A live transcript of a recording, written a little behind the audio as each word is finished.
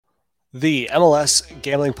The MLS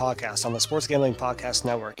Gambling Podcast on the Sports Gambling Podcast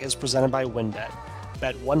Network is presented by WynnBET.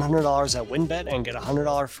 Bet $100 at WynnBET and get a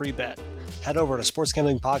 $100 free bet. Head over to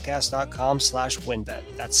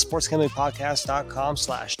sportsgamblingpodcast.com/WynnBET. That's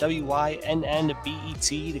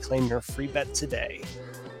sportsgamblingpodcast.com/WYNNBET to claim your free bet today.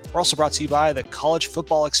 We're also brought to you by the College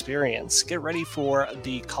Football Experience. Get ready for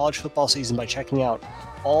the college football season by checking out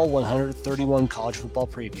all 131 college football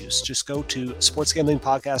previews. Just go to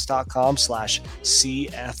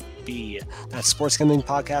sportsgamblingpodcast.com/CFB. That's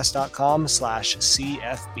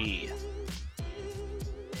sportsgamblingpodcast.com/CFB.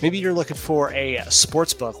 Maybe you're looking for a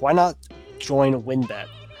sports book. Why not join WynnBET?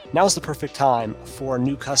 Now is the perfect time for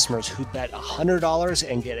new customers who bet $100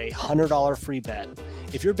 and get a $100 free bet.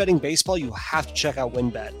 If you're betting baseball, you have to check out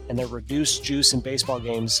WynnBET, and their reduced juice in baseball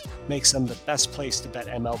games makes them the best place to bet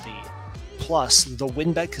MLB. Plus, the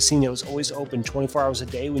WynnBET Casino is always open 24 hours a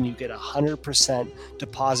day when you get a 100%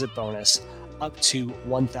 deposit bonus up to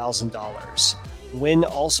 $1,000. Wynn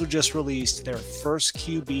also just released their first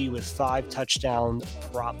QB with 5 touchdown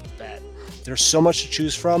prop bet. There's so much to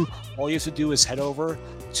choose from. All you have to do is head over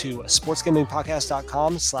to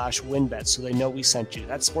sportsgamblingpodcast.com/WynnBET so they know we sent you.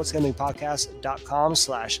 That's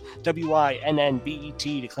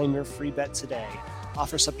sportsgamblingpodcast.com/WYNNBET to claim your free bet today.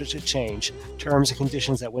 Offer subject to change. Terms and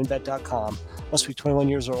conditions at wynnbet.com. Must be 21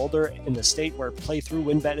 years or older in the state where playthrough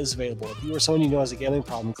WynnBET is available. If you or someone you know has a gambling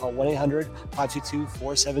problem, call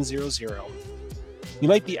 1-800-522-4700. You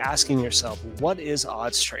might be asking yourself, what is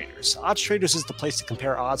Odds Traders? Odds Traders is the place to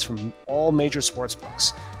compare odds from all major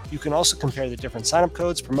sportsbooks. You can also compare the different sign-up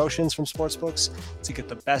codes, promotions from sportsbooks to get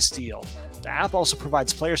the best deal. The app also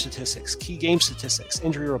provides player statistics, key game statistics,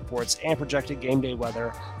 injury reports, and projected game day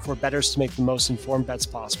weather for bettors to make the most informed bets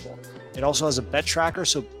possible. It also has a bet tracker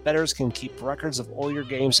so bettors can keep records of all your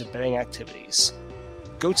games and betting activities.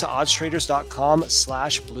 Go to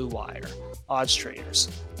oddstraders.com/bluewire. Odds Traders,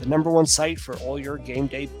 the #1 site for all your game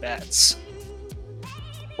day bets.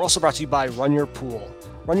 We're also brought to you by Run Your Pool.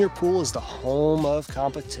 Run Your Pool is the home of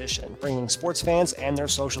competition, bringing sports fans and their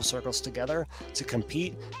social circles together to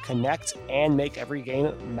compete, connect, and make every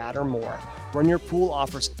game matter more. Run Your Pool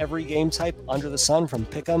offers every game type under the sun, from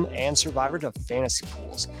Pick'em and Survivor to fantasy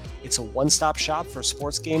pools. It's a one-stop shop for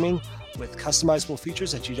sports gaming with customizable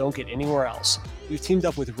features that you don't get anywhere else. We've teamed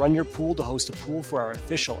up with Run Your Pool to host a pool for our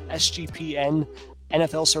official SGPN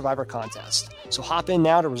NFL Survivor contest. So hop in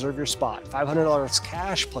now to reserve your spot. $500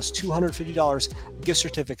 cash plus $250 gift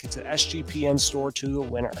certificate to SGPN store to the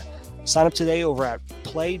winner. Sign up today over at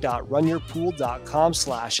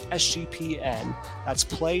play.runyourpool.com/SGPN. That's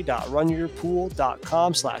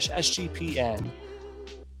play.runyourpool.com/SGPN.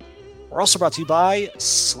 We're also brought to you by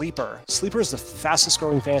Sleeper. Sleeper is the fastest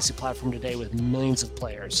growing fantasy platform today with millions of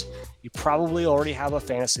players. You probably already have a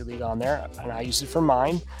fantasy league on there, and I use it for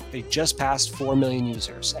mine. They just passed 4 million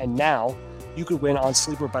users, and now you could win on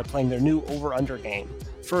Sleeper by playing their new over-under game.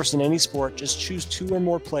 First, in any sport, just choose 2 or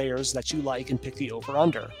more players that you like and pick the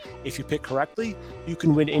over-under. If you pick correctly, you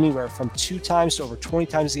can win anywhere from 2 times to over 20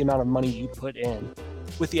 times the amount of money you put in.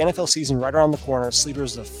 With the NFL season right around the corner, Sleeper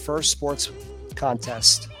is the first sports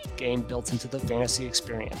contest game built into the fantasy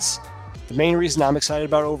experience. The main reason I'm excited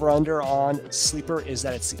about Over Under on Sleeper is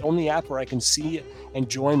that it's the only app where I can see and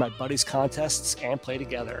join my buddies' contests and play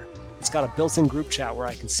together. It's got a built-in group chat where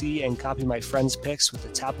I can see and copy my friends' picks with the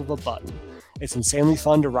tap of a button. It's insanely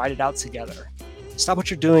fun to ride it out together. Stop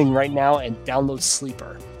what you're doing right now and download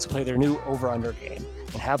Sleeper to play their new Over Under game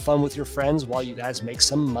and have fun with your friends while you guys make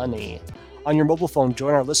some money. On your mobile phone,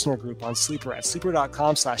 join our listener group on Sleeper at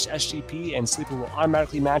sleeper.com/SGP, and Sleeper will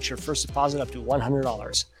automatically match your first deposit up to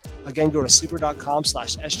 $100. Again, go to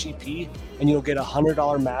sleeper.com/SGP, and you'll get a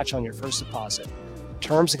 $100 match on your first deposit.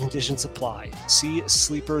 Terms and conditions apply. See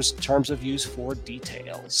Sleeper's terms of use for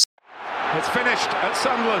details. It's finished at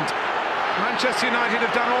Sunderland. Manchester United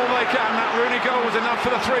have done all they can. That Rooney goal was enough for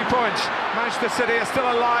the 3 points. Manchester City are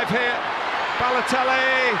still alive here.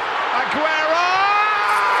 Balotelli, Aguero!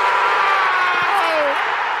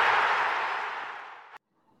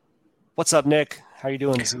 What's up, Nick? How are you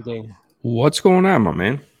doing this evening? What's going on, my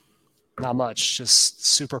man? Not much. Just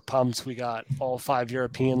super pumped. We got all 5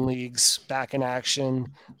 European leagues back in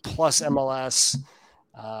action, plus MLS,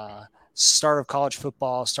 start of college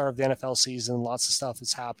football, start of the NFL season. Lots of stuff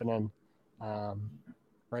is happening.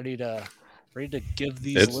 Ready to give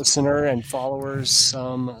these listener and followers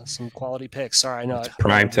some quality picks. Sorry, I know it's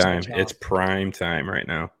prime time. It's prime time right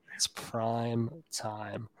now. It's prime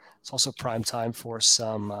time. It's also prime time for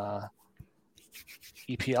some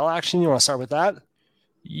EPL action. You want to start with that?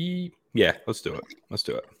 Yeah, let's do it.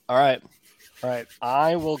 All right.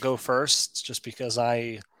 I will go first just because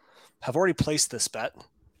I have already placed this bet.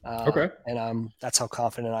 Okay. And that's how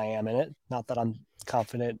confident I am in it. Not that I'm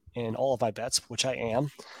confident in all of my bets, which I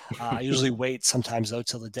am. I usually wait sometimes, though,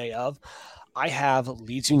 till the day of. I have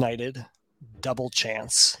Leeds United double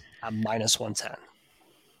chance at -110.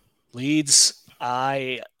 Leeds,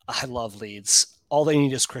 I love Leeds. All they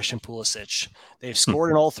need is Christian Pulisic. They've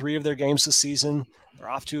scored in all 3 of their games this season. They're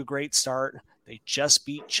off to a great start. They just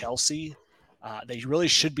beat Chelsea. They really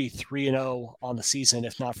should be 3-0 on the season,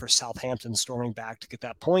 if not for Southampton storming back to get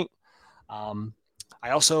that point. I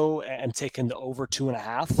also am taking the over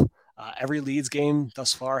 2.5. Every Leeds game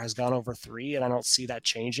thus far has gone over 3, and I don't see that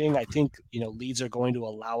changing. I think Leeds are going to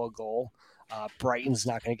allow a goal. Brighton's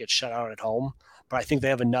not going to get shut out at home, but I think they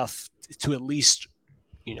have enough to at least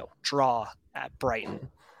draw at Brighton.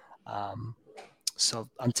 So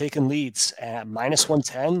I'm taking Leeds at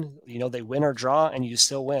 -110. They win or draw, and you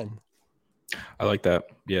still win. I like that.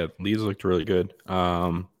 Yeah, Leeds looked really good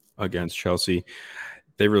against Chelsea.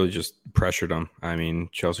 They really just pressured them. I mean,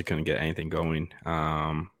 Chelsea couldn't get anything going.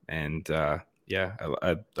 I like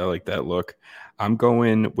that look. I'm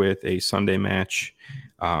going with a Sunday match.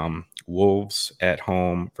 Wolves at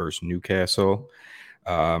home versus Newcastle.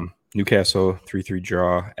 Newcastle 3-3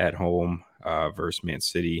 draw at home versus Man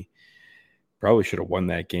City. Probably should have won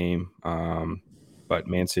that game, but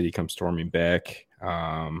Man City comes storming back.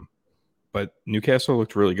 But Newcastle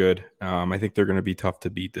looked really good. I think they're going to be tough to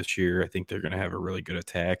beat this year. I think they're going to have a really good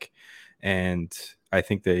attack, and I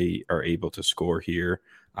think they are able to score here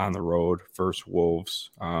on the road versus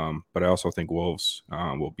Wolves. But I also think Wolves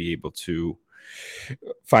will be able to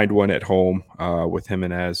find one at home with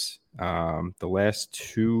Jimenez. The last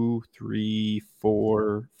 2, 3,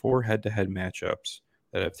 4 head-to-head matchups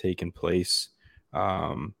that have taken place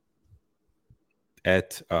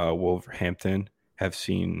at Wolverhampton have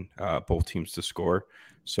seen both teams to score.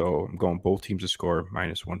 So I'm going both teams to score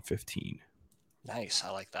 -115. Nice.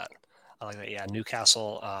 I like that. Yeah,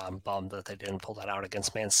 Newcastle, bummed that they didn't pull that out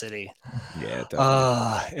against Man City. Yeah,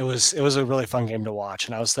 definitely. It was a really fun game to watch,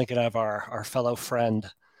 and I was thinking of our fellow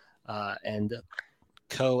friend and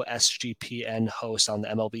co-SGPN host on the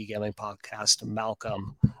MLB Gambling Podcast,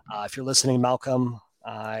 Malcolm. If you're listening, Malcolm,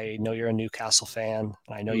 I know you're a Newcastle fan,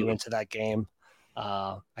 and I know you went to that game.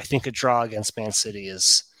 I think a draw against Man City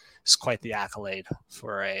is quite the accolade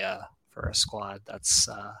for a squad. That's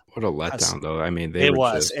what a letdown, though. I mean, I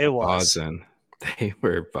was like, oh,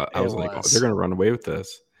 they're going to run away with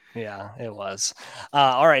this. Yeah, it was.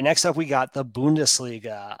 All right, next up we got the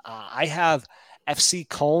Bundesliga. I have FC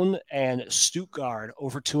Köln and Stuttgart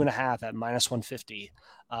over 2.5 at -150.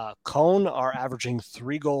 Köln are averaging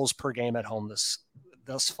 3 goals per game at home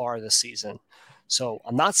thus far this season. So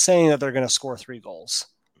I'm not saying that they're going to score 3 goals,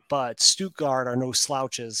 but Stuttgart are no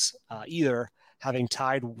slouches either, having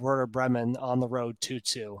tied Werder Bremen on the road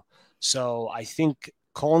 2-2. So I think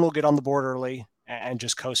Köln will get on the board early and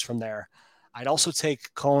just coast from there. I'd also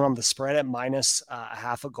take Köln on the spread at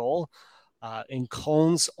 -0.5 goal. In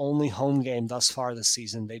Köln's only home game thus far this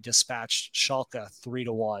season, they dispatched Schalke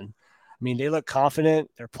 3-1. I mean, they look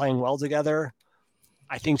confident. They're playing well together.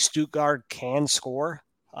 I think Stuttgart can score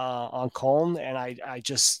on Köln, and I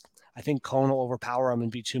think Köln will overpower them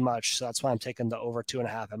and be too much. So that's why I'm taking the over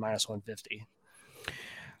 2.5 at -150.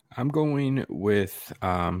 I'm going with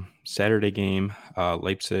Saturday game,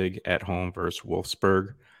 Leipzig at home versus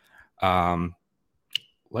Wolfsburg.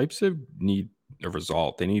 Leipzig need a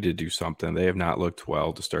result. They need to do something. They have not looked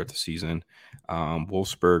well to start the season.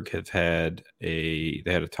 Wolfsburg had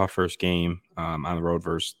a tough first game on the road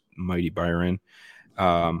versus mighty Bayern.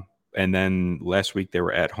 And then last week they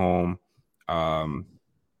were at home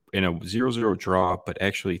in a 0-0 draw, but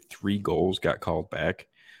actually 3 goals got called back.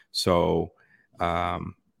 So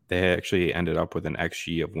they actually ended up with an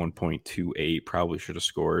XG of 1.28, probably should have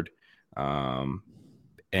scored.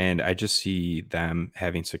 And I just see them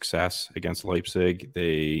having success against Leipzig.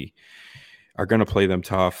 They are going to play them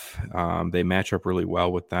tough. They match up really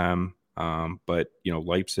well with them. But,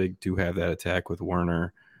 Leipzig do have that attack with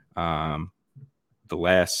Werner. The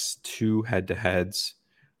last 2 head-to-heads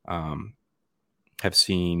have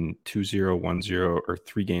seen 2-0, 1-0, or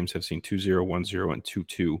 3 games have seen 2-0, 1-0, and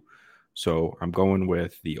 2-2. So I'm going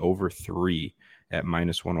with the over 3 at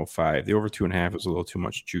 -105. The over 2.5 is a little too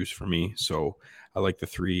much juice for me. So I like the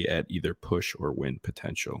 3 at either push or win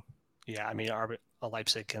potential. Yeah, I mean,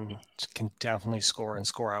 Leipzig can definitely score and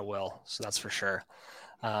score at will. So that's for sure.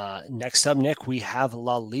 Next up, Nick, we have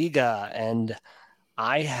La Liga, and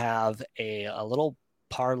I have a little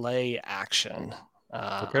parlay action.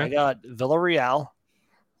 Okay. I got Villarreal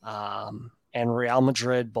and Real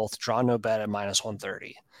Madrid both draw no bet at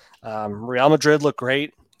 -130. Real Madrid looked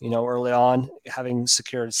great, early on, having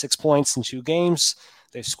secured 6 points in 2 games.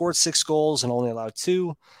 They've scored 6 goals and only allowed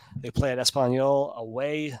 2. They play at Espanyol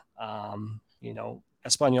away.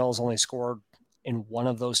 Espanyol has only scored in one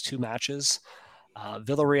of those 2 matches.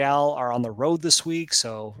 Villarreal are on the road this week,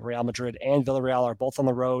 so Real Madrid and Villarreal are both on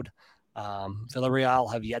the road.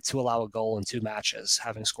 Villarreal have yet to allow a goal in 2 matches,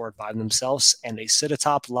 having scored 5 themselves, and they sit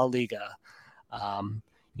atop La Liga.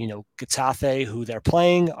 Getafe, who they're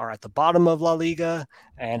playing, are at the bottom of La Liga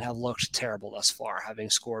and have looked terrible thus far, having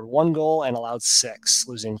scored 1 goal and allowed 6,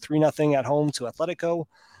 losing 3-0 at home to Atletico,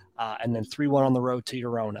 and then 3-1 on the road to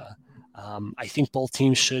Girona. I think both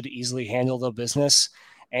teams should easily handle the business.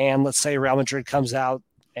 And let's say Real Madrid comes out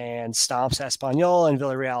and stomps Espanyol and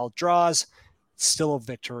Villarreal draws, it's still a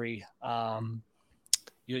victory.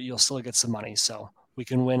 You'll still get some money. So we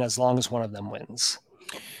can win as long as one of them wins.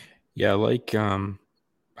 Yeah, my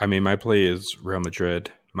play is Real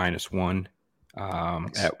Madrid -1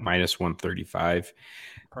 at -135.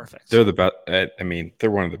 Perfect. They're the best. They're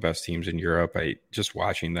one of the best teams in Europe. Just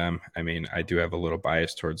watching them, I do have a little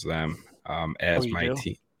bias towards them as my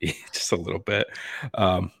team, just a little bit.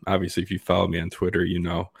 Obviously, if you follow me on Twitter,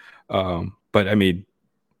 But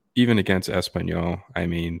even against Espanyol,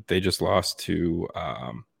 they just lost to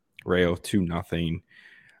Rayo 2-0.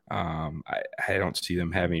 I don't see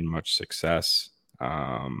them having much success.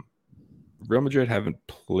 Real Madrid haven't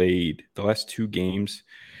played the last 2 games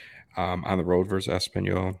on the road versus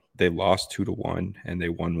Espanyol. They lost 2-1 and they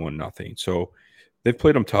won 1-0. So they've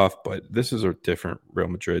played them tough, but this is a different Real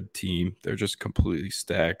Madrid team. They're just completely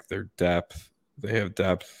stacked. They have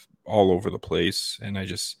depth all over the place. And I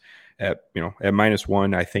just at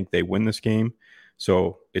 -1, I think they win this game.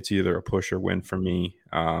 So it's either a push or win for me.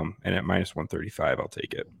 And at -135, I'll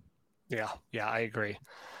take it. Yeah, I agree.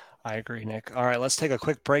 Nick. All right, let's take a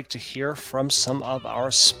quick break to hear from some of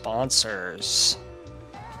our sponsors.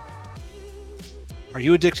 Are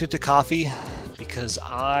you addicted to coffee? Because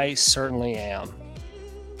I certainly am.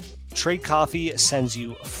 Trade Coffee sends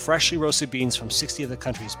you freshly roasted beans from 60 of the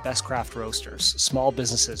country's best craft roasters, small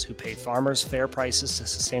businesses who pay farmers fair prices to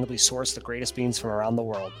sustainably source the greatest beans from around the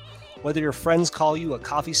world. Whether your friends call you a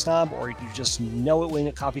coffee snob or you just know it when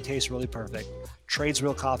a coffee tastes really perfect, Trade's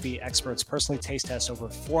Real Coffee experts personally taste test over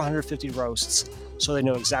 450 roasts so they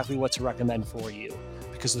know exactly what to recommend for you.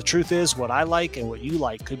 Because the truth is, what I like and what you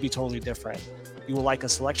like could be totally different. You will like a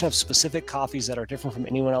selection of specific coffees that are different from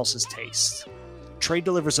anyone else's tastes. Trade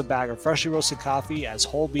delivers a bag of freshly roasted coffee as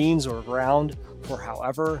whole beans or ground for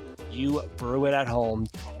however you brew it at home,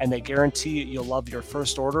 and they guarantee you'll love your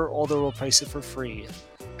first order or they'll replace it for free.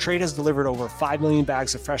 Trade has delivered over 5 million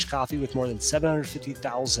bags of fresh coffee with more than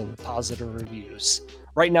 750,000 positive reviews.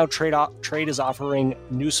 Right now, Trade is offering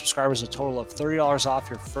new subscribers a total of $30 off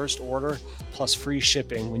your first order plus free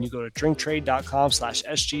shipping when you go to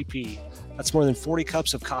drinktrade.com/SGP. That's more than 40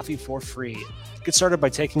 cups of coffee for free. Get started by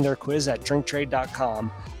taking their quiz at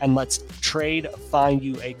drinktrade.com and let's Trade find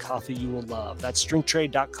you a coffee you will love. That's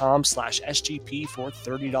drinktrade.com/SGP for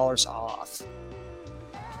 $30 off.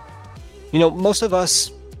 Most of us,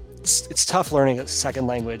 it's tough learning a second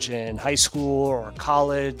language in high school or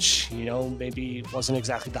college. Maybe it wasn't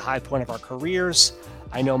exactly the high point of our careers.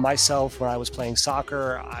 I know myself, when I was playing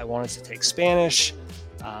soccer, I wanted to take Spanish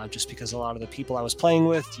just because a lot of the people I was playing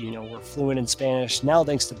with, were fluent in Spanish. Now,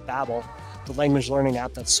 thanks to Babbel, the language learning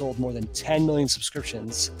app that's sold more than 10 million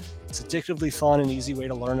subscriptions, it's addictively fun and easy way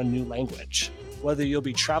to learn a new language. Whether you'll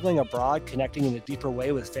be traveling abroad, connecting in a deeper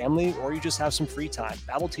way with family, or you just have some free time,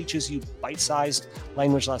 Babbel teaches you bite-sized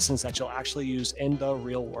language lessons that you'll actually use in the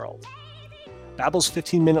real world. Babbel's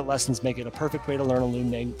 15-minute lessons make it a perfect way to learn a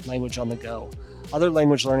new language on the go. Other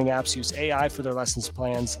language learning apps use AI for their lessons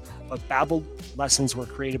plans, but Babbel lessons were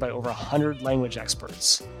created by over 100 language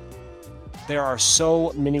experts. There are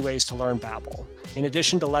so many ways to learn Babbel. In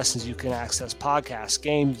addition to lessons, you can access podcasts,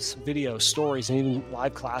 games, videos, stories, and even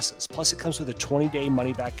live classes. Plus, it comes with a 20-day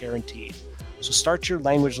money-back guarantee. So start your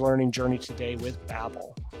language learning journey today with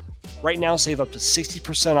Babbel. Right now, save up to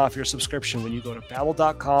 60% off your subscription when you go to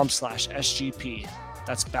babbel.com/SGP.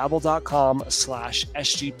 That's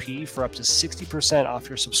babbel.com/SGP for up to 60% off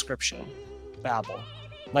your subscription. Babbel,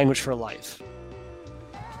 language for life.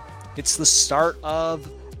 It's the start of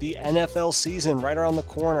the NFL season right around the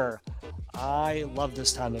corner. I love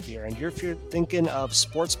this time of year. And if you're thinking of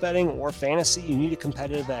sports betting or fantasy, you need a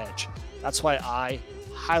competitive edge. That's why I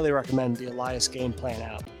highly recommend the Elias Game Plan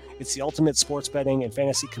app. It's the ultimate sports betting and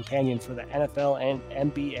fantasy companion for the NFL and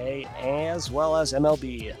NBA, as well as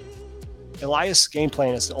MLB. Elias Game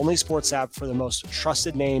Plan is the only sports app for the most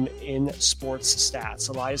trusted name in sports stats,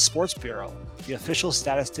 Elias Sports Bureau, the official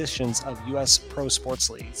statisticians of U.S. pro sports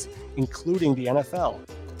leagues, including the NFL.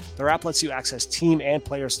 Their app lets you access team and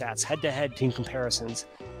player stats, head-to-head team comparisons,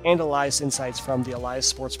 and Elias insights from the Elias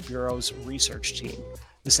Sports Bureau's research team.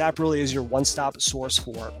 This app really is your one-stop source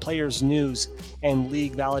for players' news and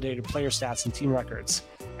league-validated player stats and team records.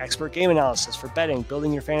 Expert game analysis for betting,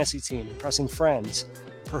 building your fantasy team, impressing friends.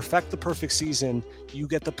 Perfect the perfect season. You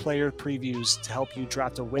get the player previews to help you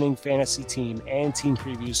draft a winning fantasy team and team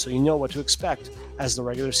previews so you know what to expect as the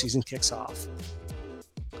regular season kicks off.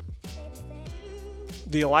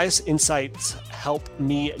 The Elias Insights help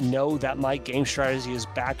me know that my game strategy is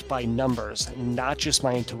backed by numbers, not just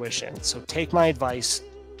my intuition. So take my advice,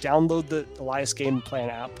 download the Elias Game Plan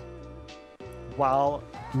app. While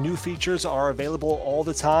new features are available all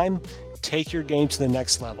the time, take your game to the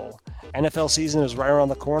next level. NFL season is right around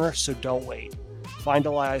the corner, so don't wait. Find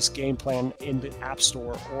Elias Game Plan in the App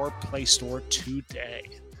Store or Play Store today.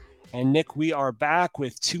 And Nick, we are back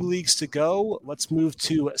with 2 leagues to go. Let's move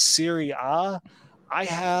to Serie A. I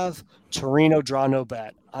have Torino draw no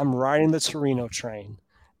bet. I'm riding the Torino train.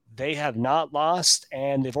 They have not lost,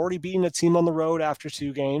 and they've already beaten a team on the road after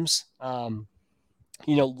 2 games.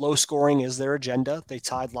 Low scoring is their agenda. They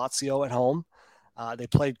tied Lazio at home. They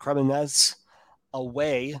played Cremonese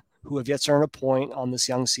away, who have yet to earn a point on this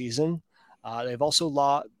young season. They've also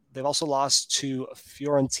lost to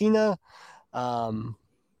Fiorentina.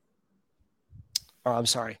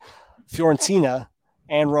 Fiorentina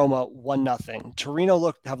and Roma 1-0.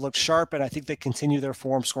 Torino have looked sharp, and I think they continue their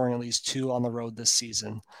form, scoring at least 2 on the road this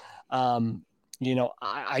season. I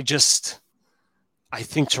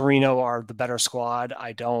think Torino are the better squad.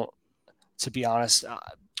 To be honest,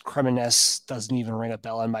 Cremonese doesn't even ring a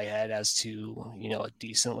bell in my head as to, a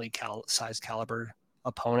decently sized caliber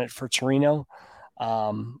opponent for Torino.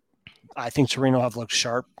 I think Torino have looked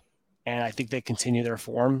sharp, and I think they continue their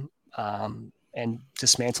form and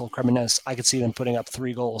dismantle Cremonese. I could see them putting up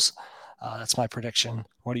 3 goals. That's my prediction.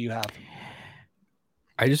 What do you have?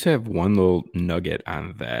 I just have one little nugget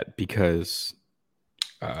on that because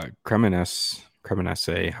Cremonese,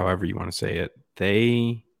 however you want to say it,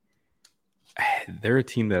 they're a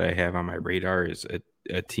team that I have on my radar is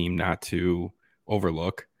a team not to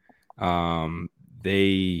overlook. Their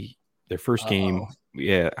first game,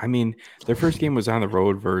 their first game was on the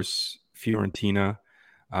road versus Fiorentina.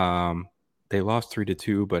 They lost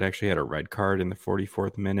 3-2, but actually had a red card in the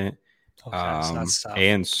 44th minute,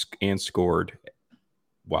 and scored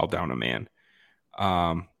while down a man.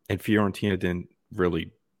 And Fiorentina didn't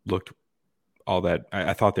really look all that.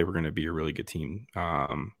 I thought they were going to be a really good team.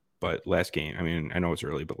 But last game, I know it's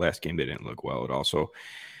early, but last game they didn't look well at all. So,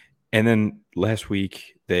 and then last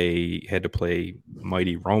week they had to play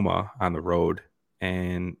mighty Roma on the road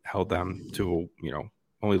and held them to,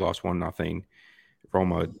 only lost 1-0.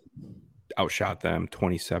 Roma outshot them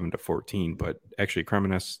 27-14, but actually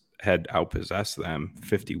Cremonese had outpossessed them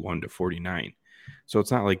 51-49. So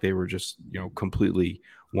it's not like they were just, completely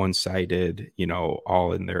one-sided,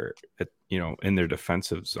 all in their, in their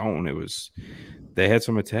defensive zone. They had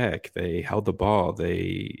some attack. They held the ball.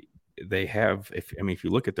 They have, if you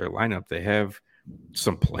look at their lineup, they have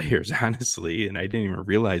some players, honestly, and I didn't even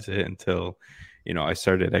realize it until, I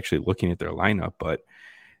started actually looking at their lineup, but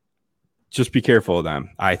just be careful of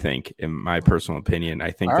them. I think, in my personal opinion,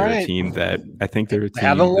 I think they're a team that they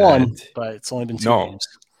haven't won, but it's only been 2 games.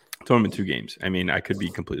 It's only been 2 games. I could be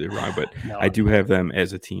completely wrong, but No. I do have them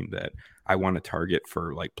as a team that I want to target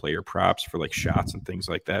for like player props, for like shots and things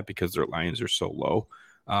like that, because their lines are so low.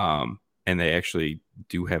 And they actually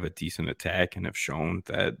do have a decent attack and have shown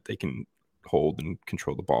that they can hold and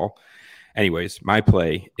control the ball. Anyways, my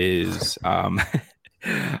play is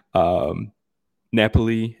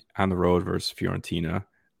Napoli on the road versus Fiorentina.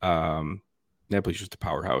 Napoli's just a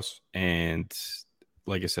powerhouse. And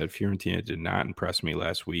like I said, Fiorentina did not impress me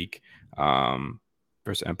last week.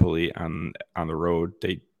 Versus Empoli on the road,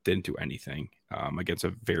 they didn't do anything against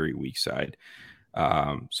a very weak side.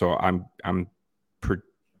 So I'm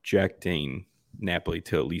projecting Napoli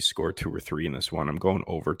to at least score 2 or 3 in this one. I'm going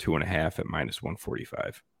over 2.5 at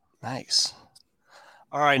 -145. Nice.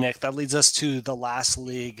 All right, Nick, that leads us to the last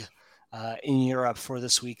league in Europe for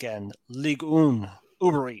this weekend. Ligue 1,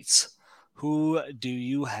 Uber Eats. Who do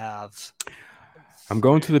you have? I'm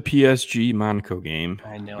going to the PSG Monaco game.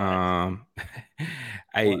 I know.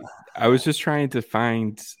 I was just trying to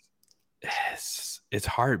find. It's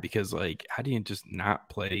hard because, like, how do you just not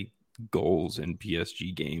play goals in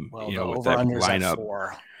PSG game? Well, with that lineup.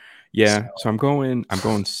 4. Yeah, so I'm going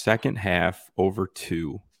second half over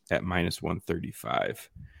 2 at -135.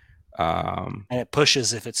 And it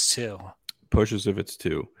pushes if it's 2.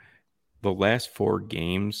 The last 4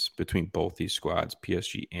 games between both these squads,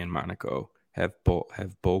 PSG and Monaco, have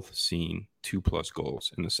both seen 2+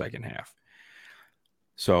 goals in the second half.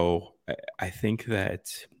 So I think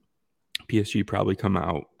that PSG probably come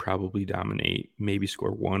out, probably dominate, maybe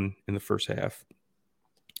score 1 in the first half.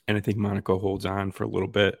 And I think Monaco holds on for a little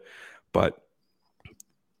bit, but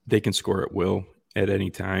they can score at will at any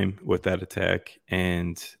time with that attack.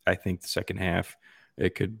 And I think the second half,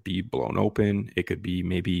 it could be blown open. It could be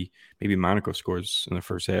maybe Monaco scores in the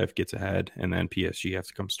first half, gets ahead, and then PSG has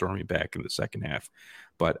to come storming back in the second half.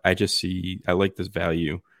 But I like this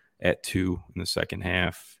value at 2 in the second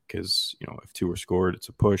half because, if 2 are scored, it's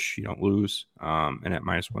a push. You don't lose. And at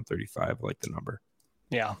 -135, I like the number.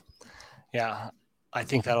 Yeah. I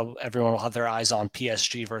think everyone will have their eyes on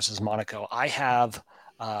PSG versus Monaco. I have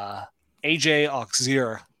AJ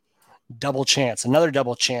Auxerre another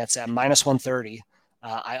double chance at -130.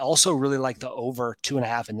 I also really like the over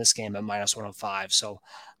 2.5 in this game at -105. So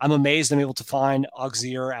I'm amazed I'm able to find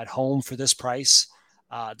Auxerre at home for this price.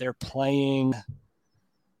 They're playing.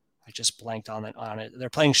 I just blanked on it. They're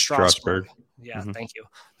playing Strasbourg. Yeah, mm-hmm. Thank you.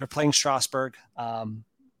 They're playing Strasbourg.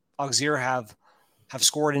 Auxerre have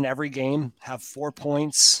scored in every game, have 4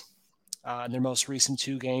 points in their most recent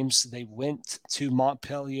 2 games. They went to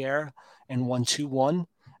Montpellier and won 2-1.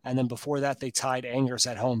 And then before that, they tied Angers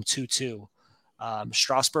at home 2-2.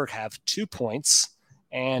 Strasbourg have 2 points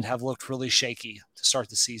and have looked really shaky to start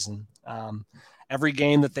the season. Every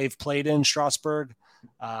game that they've played in Strasbourg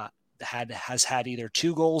has had either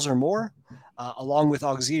 2 goals or more, along with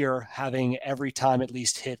Auxerre having every time at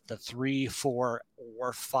least hit the 3, 4,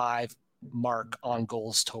 or 5 mark on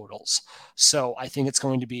goals totals. So I think it's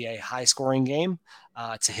going to be a high scoring game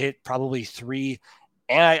to hit probably 3.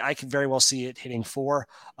 And I could very well see it hitting 4.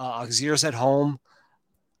 Auxerre's at home.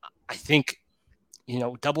 I think,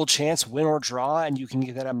 double chance, win or draw, and you can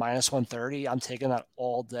get that at -130. I'm taking that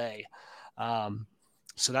all day.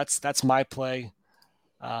 So that's my play.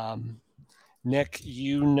 Nick,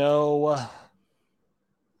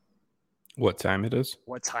 what time it is?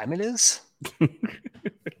 What time it is?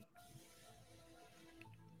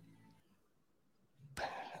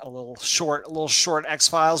 A little short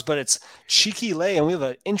X-Files, but it's Cheeky Lay, and we have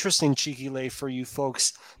an interesting Cheeky Lay for you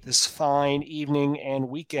folks this fine evening and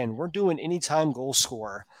weekend. We're doing anytime goal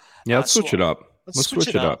scorer. Yeah, let's switch it up. Let's switch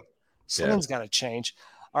it up. Something's got to change.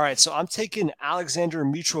 All right, so I'm taking Alexander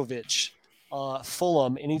Mitrovic,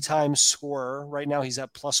 Fulham anytime scorer. Right now he's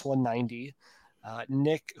at +190.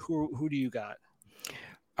 Nick, who do you got?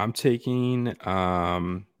 I'm taking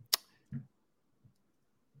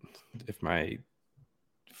if my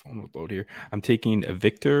phone will load here. I'm taking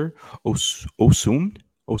Victor Osimhen.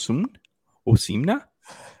 All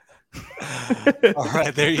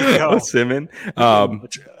right, there you go. Osimhen.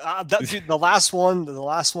 The last one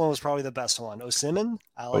was probably the best one. Osimhen.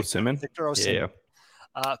 I like Osimhen. Victor Osimhen. Yeah.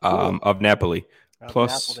 Cool. Of Napoli.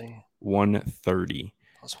 +130.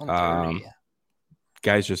 +130.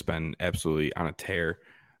 Guy's just been absolutely on a tear.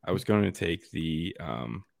 I was going to take the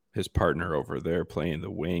his partner over there playing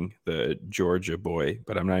the wing, the Georgia boy,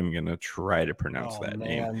 but I'm not even going to try to pronounce that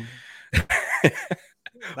name.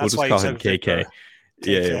 We'll just call him KK.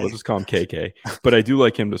 Yeah, we'll just call him KK. But I do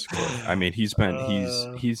like him to score. I mean, he's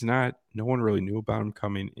not, no one really knew about him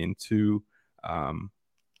coming into,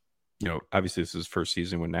 obviously this is his first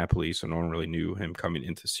season with Napoli, so no one really knew him coming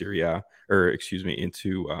into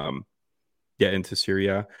into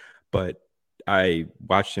Syria. But I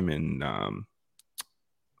watched him in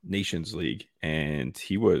Nations League, and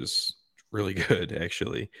he was really good,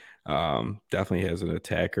 actually. Definitely has an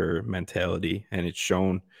attacker mentality, and it's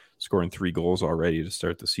shown, scoring 3 goals already to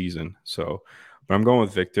start the season. So, but I'm going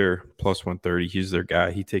with Victor +130. He's their guy.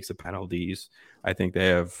 He takes the penalties. I think they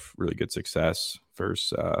have really good success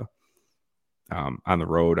versus on the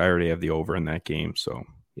road. I already have the over in that game. So,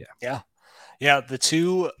 yeah. The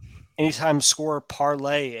 2 anytime score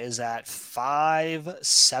parlay is at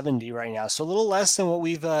 570 right now. So a little less than what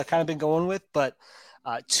we've kind of been going with, but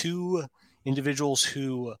 2 individuals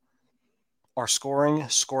who are scoring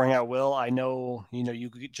at will. I know, you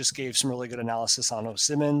just gave some really good analysis on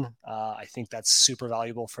Osimhen. I think that's super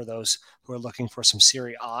valuable for those who are looking for some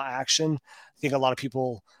Serie A action. I think a lot of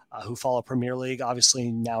people who follow Premier League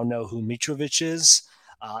obviously now know who Mitrovic is.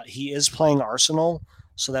 He is playing Arsenal,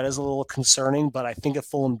 so that is a little concerning, but I think if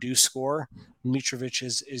Fulham do score, Mitrovic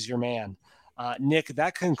is your man. Nick,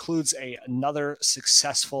 that concludes another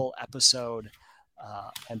successful episode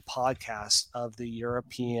and podcast of the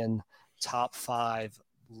European Top 5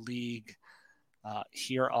 League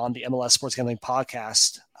here on the MLS Sports Gambling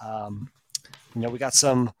Podcast. We got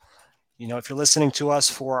some, If you're listening to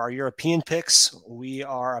us for our European picks, we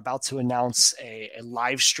are about to announce a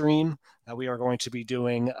live stream that we are going to be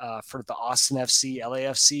doing for the Austin FC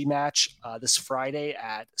LAFC match this Friday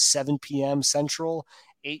at 7 p.m. Central,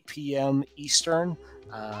 8 p.m. Eastern.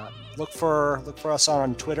 Look for us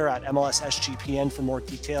on Twitter at MLSSGPN for more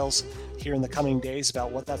details here in the coming days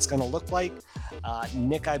about what that's going to look like.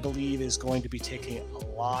 Nick, I believe, is going to be taking a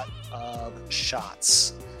lot of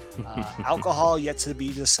shots. Alcohol yet to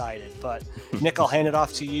be decided. But Nick, I'll hand it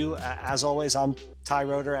off to you. As always, I'm Ty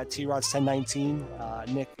Roeder at TRods1019.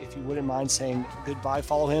 Nick, if you wouldn't mind saying goodbye,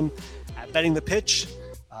 follow him at Betting the Pitch.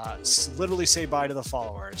 Literally say bye to the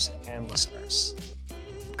followers and listeners.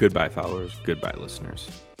 Goodbye, followers. Goodbye, listeners.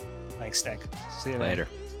 Thanks, Nick. See you later.